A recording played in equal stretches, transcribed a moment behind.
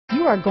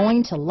you are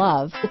going to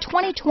love the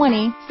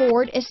 2020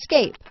 Ford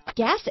Escape.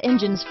 Gas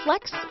engines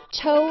flex,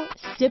 tow,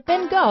 sip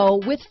and go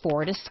with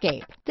Ford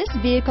Escape. This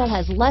vehicle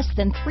has less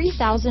than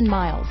 3,000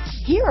 miles.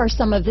 Here are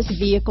some of this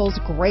vehicle's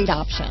great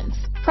options: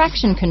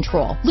 traction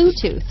control,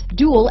 Bluetooth,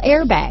 dual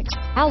airbags,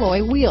 alloy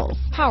wheels,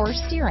 power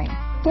steering,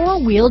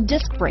 four-wheel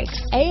disc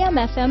brakes,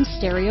 AM/FM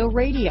stereo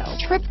radio,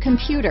 trip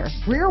computer,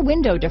 rear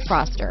window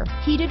defroster,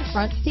 heated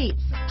front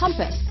seats,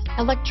 compass,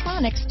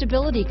 electronic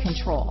stability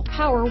control,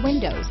 power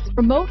windows,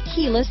 remote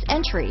keyless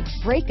entry,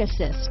 brake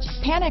assist,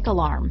 panic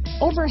alarm,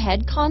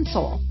 overhead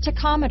console,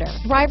 tachometer,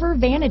 driver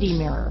vanity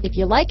mirror. If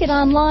you like it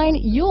online,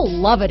 you'll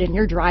love it in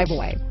your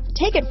driveway.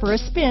 Take it for a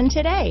spin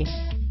today.